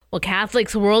Well,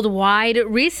 Catholics worldwide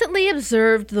recently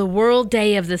observed the World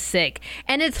Day of the Sick,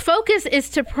 and its focus is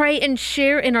to pray and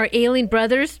share in our ailing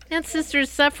brothers and sisters'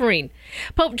 suffering.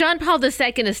 Pope John Paul II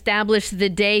established the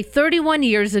day 31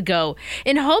 years ago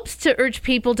in hopes to urge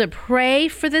people to pray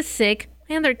for the sick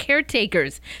and their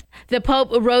caretakers. The Pope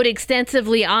wrote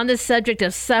extensively on the subject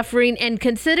of suffering and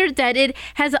considered that it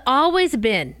has always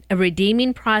been a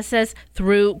redeeming process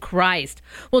through Christ.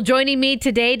 Well, joining me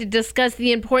today to discuss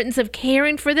the importance of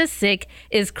caring for the sick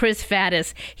is Chris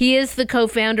Faddis. He is the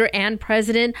co-founder and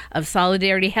president of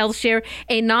Solidarity HealthShare,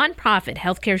 a nonprofit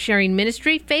healthcare sharing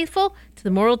ministry faithful to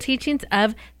the moral teachings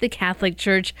of the Catholic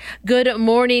Church. Good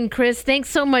morning, Chris. Thanks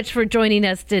so much for joining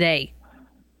us today.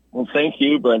 Well, thank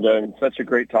you, Brenda. It's such a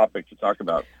great topic to talk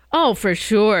about. Oh, for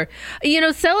sure.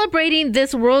 Celebrating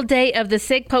this World Day of the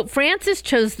Sick, Pope Francis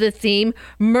chose the theme,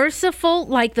 Merciful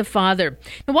Like the Father.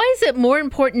 Now, why is it more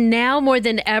important now more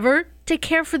than ever to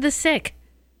care for the sick?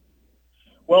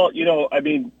 Well,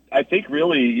 I think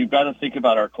really you've got to think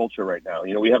about our culture right now.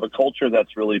 We have a culture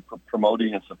that's really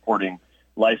promoting and supporting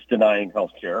life-denying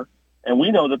healthcare. And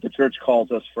we know that the church calls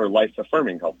us for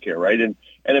life-affirming healthcare, right? And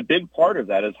a big part of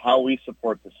that is how we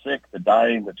support the sick, the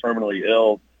dying, the terminally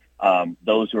ill,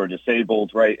 those who are disabled,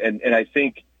 right? And I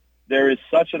think there is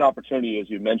such an opportunity,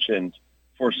 as you mentioned,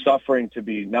 for suffering to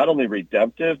be not only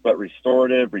redemptive, but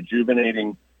restorative,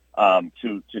 rejuvenating,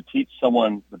 to teach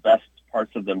someone the best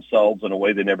parts of themselves in a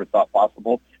way they never thought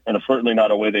possible, and certainly not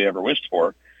a way they ever wished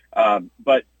for.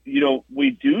 But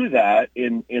we do that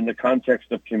in the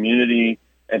context of community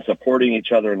and supporting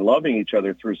each other and loving each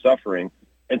other through suffering.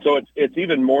 And so it's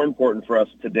even more important for us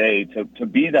today to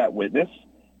be that witness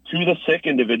to the sick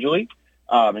individually,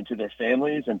 and to their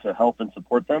families, and to help and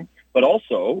support them. But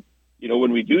also,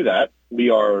 when we do that, we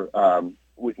are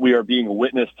being a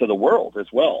witness to the world as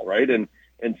well, right? And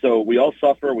so we all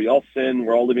suffer, we all sin,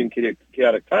 we're all living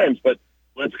chaotic times, but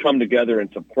let's come together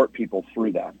and support people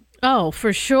through that. Oh,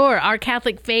 for sure. Our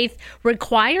Catholic faith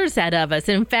requires that of us.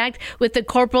 In fact, with the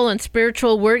corporal and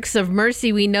spiritual works of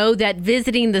mercy, we know that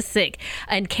visiting the sick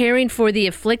and caring for the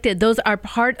afflicted, those are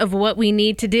part of what we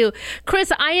need to do.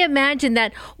 Chris, I imagine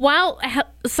that while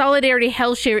Solidarity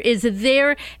HealthShare is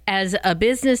there as a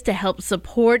business to help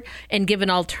support and give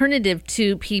an alternative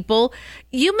to people,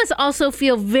 you must also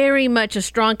feel very much a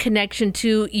strong connection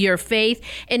to your faith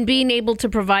and being able to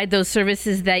provide those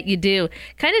services that you do.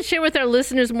 Kind of share with our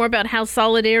listeners more about how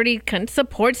Solidarity kind of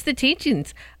supports the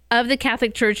teachings of the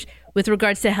Catholic Church with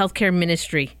regards to healthcare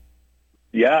ministry.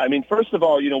 Yeah, first of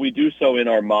all, we do so in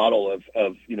our model of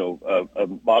a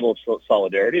model of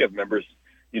solidarity, of members,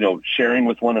 sharing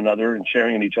with one another and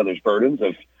sharing in each other's burdens,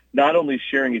 of not only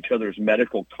sharing each other's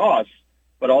medical costs,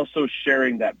 but also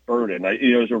sharing that burden.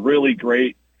 There's a really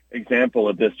great example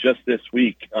of this just this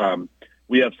week.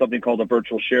 We have something called a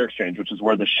virtual share exchange, which is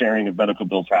where the sharing of medical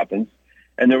bills happens.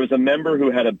 And there was a member who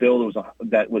had a bill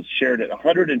that was shared at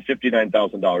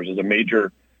 $159,000. It was a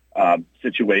major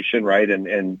situation, right? And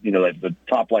the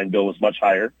top line bill was much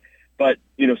higher. But,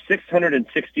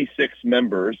 666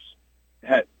 members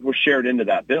were shared into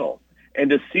that bill. And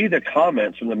to see the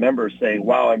comments from the members saying,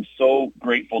 wow, I'm so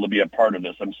grateful to be a part of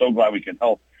this. I'm so glad we can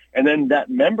help. And then that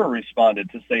member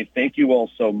responded to say, thank you all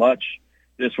so much.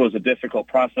 This was a difficult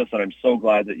process, and I'm so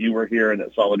glad that you were here and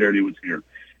that Solidarity was here.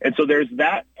 And so there's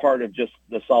that part of just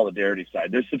the solidarity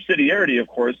side. There's subsidiarity, of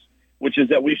course, which is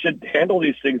that we should handle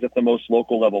these things at the most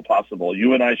local level possible.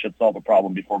 You and I should solve a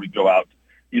problem before we go out,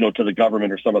 to the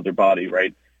government or some other body,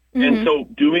 right? Mm-hmm. And so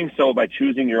doing so by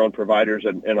choosing your own providers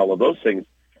and all of those things,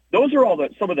 those are all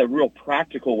some of the real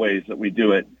practical ways that we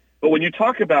do it. But when you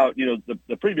talk about,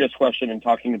 the previous question and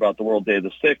talking about the World Day of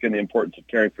the Sick and the importance of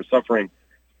caring for suffering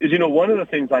is, one of the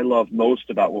things I love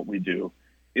most about what we do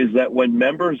is that when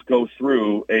members go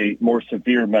through a more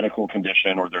severe medical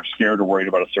condition, or they're scared or worried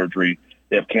about a surgery,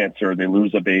 they have cancer, they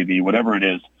lose a baby, whatever it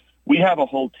is, we have a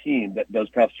whole team that does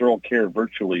pastoral care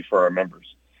virtually for our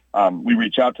members. We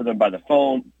reach out to them by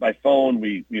phone.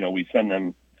 We send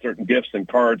them certain gifts and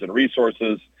cards and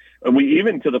resources. And we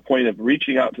even to the point of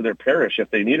reaching out to their parish if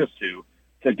they need us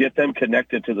to get them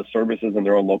connected to the services in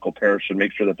their own local parish and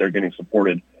make sure that they're getting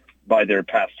supported by their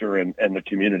pastor and the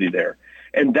community there.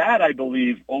 And that, I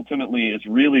believe, ultimately is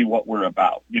really what we're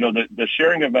about. The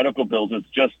sharing of medical bills is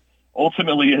just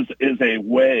ultimately is a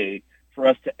way for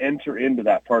us to enter into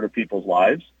that part of people's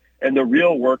lives. And the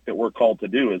real work that we're called to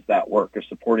do is that work of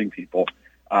supporting people,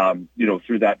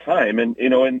 through that time. And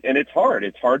it's hard.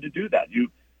 It's hard to do that.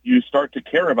 You start to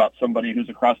care about somebody who's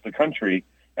across the country,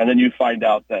 and then you find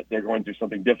out that they're going through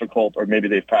something difficult, or maybe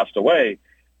they've passed away.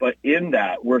 But in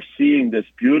that, we're seeing this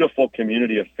beautiful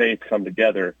community of faith come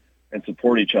together and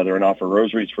support each other and offer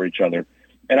rosaries for each other.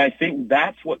 And I think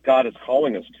that's what God is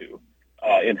calling us to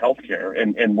in healthcare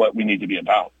and what we need to be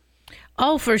about.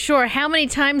 Oh, for sure. How many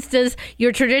times does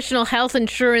your traditional health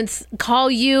insurance call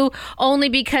you only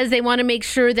because they want to make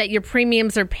sure that your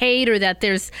premiums are paid or that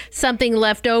there's something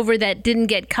left over that didn't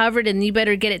get covered and you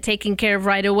better get it taken care of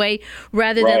right away,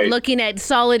 rather than looking at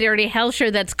Solidarity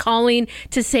HealthShare that's calling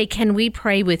to say, can we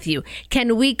pray with you?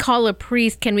 Can we call a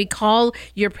priest? Can we call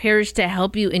your parish to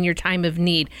help you in your time of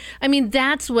need? I mean,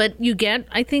 that's what you get.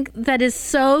 I think that is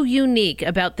so unique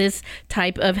about this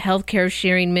type of healthcare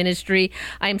sharing ministry.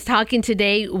 I'm talking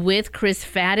today with Chris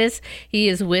Faddis. He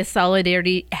is with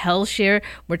Solidarity HealthShare.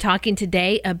 We're talking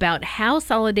today about how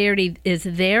Solidarity is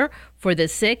there for the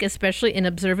sick, especially in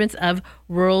observance of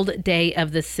World Day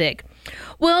of the Sick.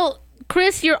 Well,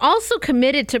 Chris, you're also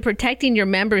committed to protecting your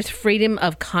members' freedom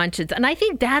of conscience. And I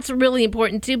think that's really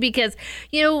important, too, because,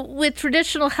 with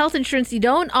traditional health insurance, you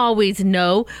don't always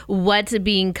know what's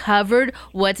being covered,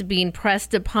 what's being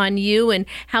pressed upon you, and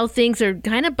how things are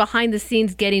kind of behind the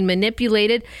scenes getting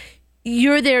manipulated.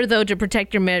 You're there, though, to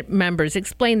protect your members.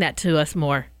 Explain that to us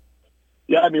more.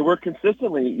 Yeah, I mean, we're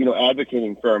consistently,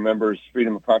 advocating for our members'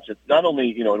 freedom of conscience, not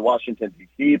only, in Washington,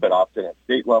 D.C., but often at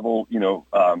state level.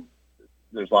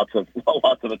 There's lots of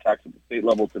attacks at the state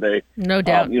level today. No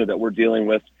doubt. That we're dealing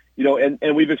with.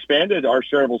 And we've expanded our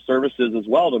shareable services as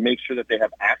well to make sure that they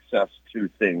have access to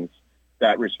things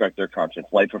that respect their conscience,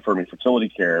 life-affirming fertility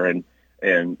care and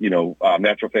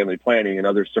natural family planning and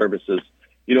other services.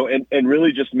 And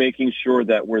really just making sure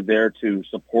that we're there to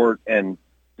support and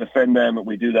defend them. And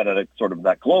we do that at a sort of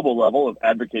that global level of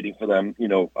advocating for them,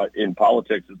 in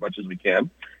politics as much as we can,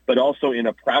 but also in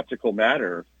a practical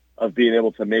matter of being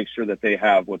able to make sure that they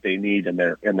have what they need in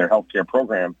their healthcare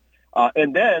program.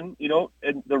 And then,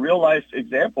 and the real life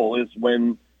example is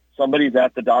when somebody's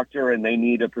at the doctor and they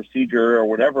need a procedure or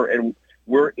whatever, and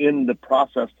we're in the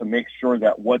process to make sure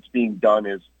that what's being done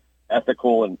is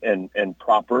ethical and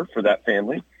proper for that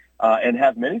family, and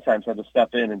have many times had to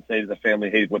step in and say to the family,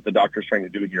 hey, what the doctor's trying to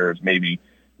do here is maybe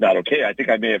not okay. I think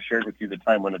I may have shared with you the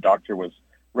time when a doctor was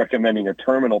recommending a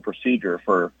terminal procedure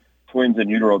for twins in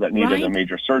utero that needed a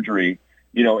major surgery,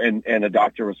 and a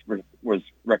doctor was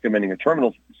recommending a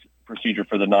terminal procedure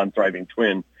for the non-thriving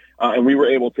twin, and we were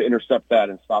able to intercept that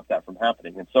and stop that from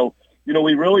happening. And so,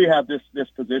 we really have this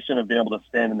position of being able to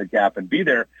stand in the gap and be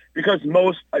there, because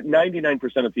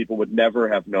 99% of people would never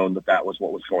have known that was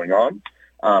what was going on,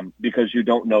 because you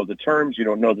don't know the terms, you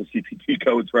don't know the CPT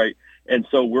codes, right? And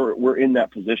so we're in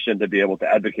that position to be able to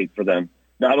advocate for them,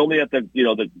 not only at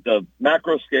the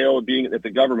macro scale of being at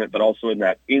the government, but also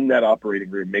in that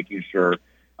operating room, making sure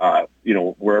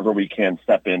wherever we can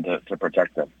step in to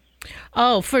protect them.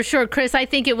 Oh, for sure. Chris, I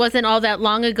think it wasn't all that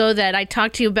long ago that I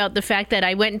talked to you about the fact that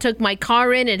I went and took my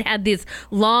car in and had this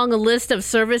long list of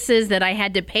services that I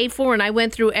had to pay for, and I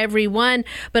went through every one.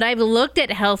 But I've looked at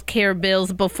healthcare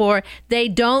bills before. They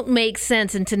don't make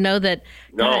sense, and to know that,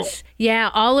 gosh, yeah,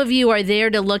 all of you are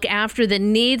there to look after the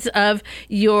needs of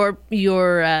your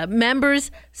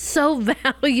members. So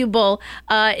valuable.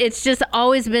 It's just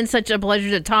always been such a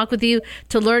pleasure to talk with you,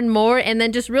 to learn more, and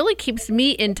then just really keeps me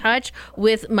in touch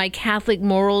with my Catholic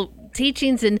moral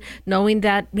teachings and knowing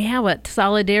that,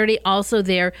 Solidarity also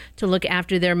there to look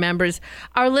after their members.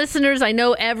 Our listeners, I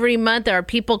know every month there are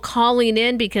people calling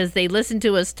in because they listen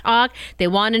to us talk. They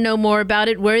want to know more about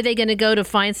it. Where are they going to go to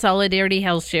find Solidarity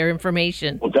HealthShare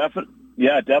information? Well,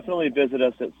 definitely visit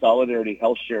us at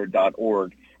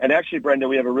solidarityhealthshare.org. And actually, Brenda,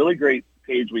 we have a really great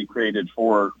page we created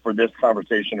for this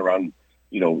conversation around,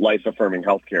 life-affirming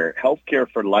healthcare.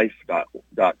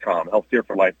 Healthcareforlife.com.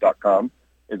 Healthcareforlife.com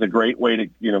is a great way to,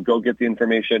 go get the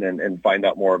information and find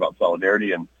out more about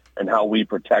Solidarity and how we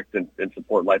protect and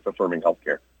support life-affirming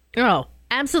healthcare. Oh,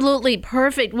 absolutely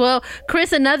perfect. Well,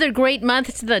 Chris, another great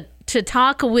month to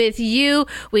talk with you.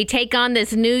 We take on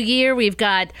this new year. We've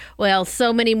got,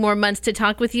 so many more months to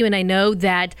talk with you. And I know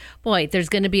that, there's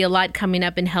going to be a lot coming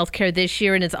up in healthcare this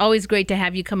year. And it's always great to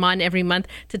have you come on every month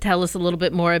to tell us a little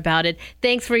bit more about it.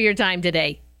 Thanks for your time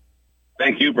today.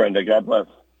 Thank you, Brenda. God bless.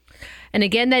 And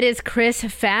again, that is Chris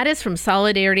Faddis from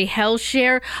Solidarity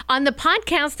HealthShare. On the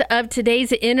podcast of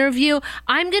today's interview,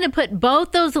 I'm going to put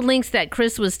both those links that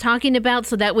Chris was talking about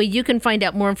so that way you can find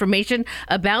out more information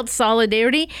about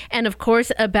Solidarity and, of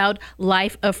course, about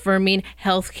life-affirming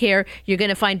healthcare. You're going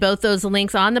to find both those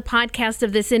links on the podcast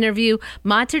of this interview,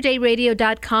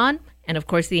 materdeiradio.com, and, of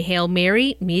course, the Hail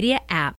Mary Media app.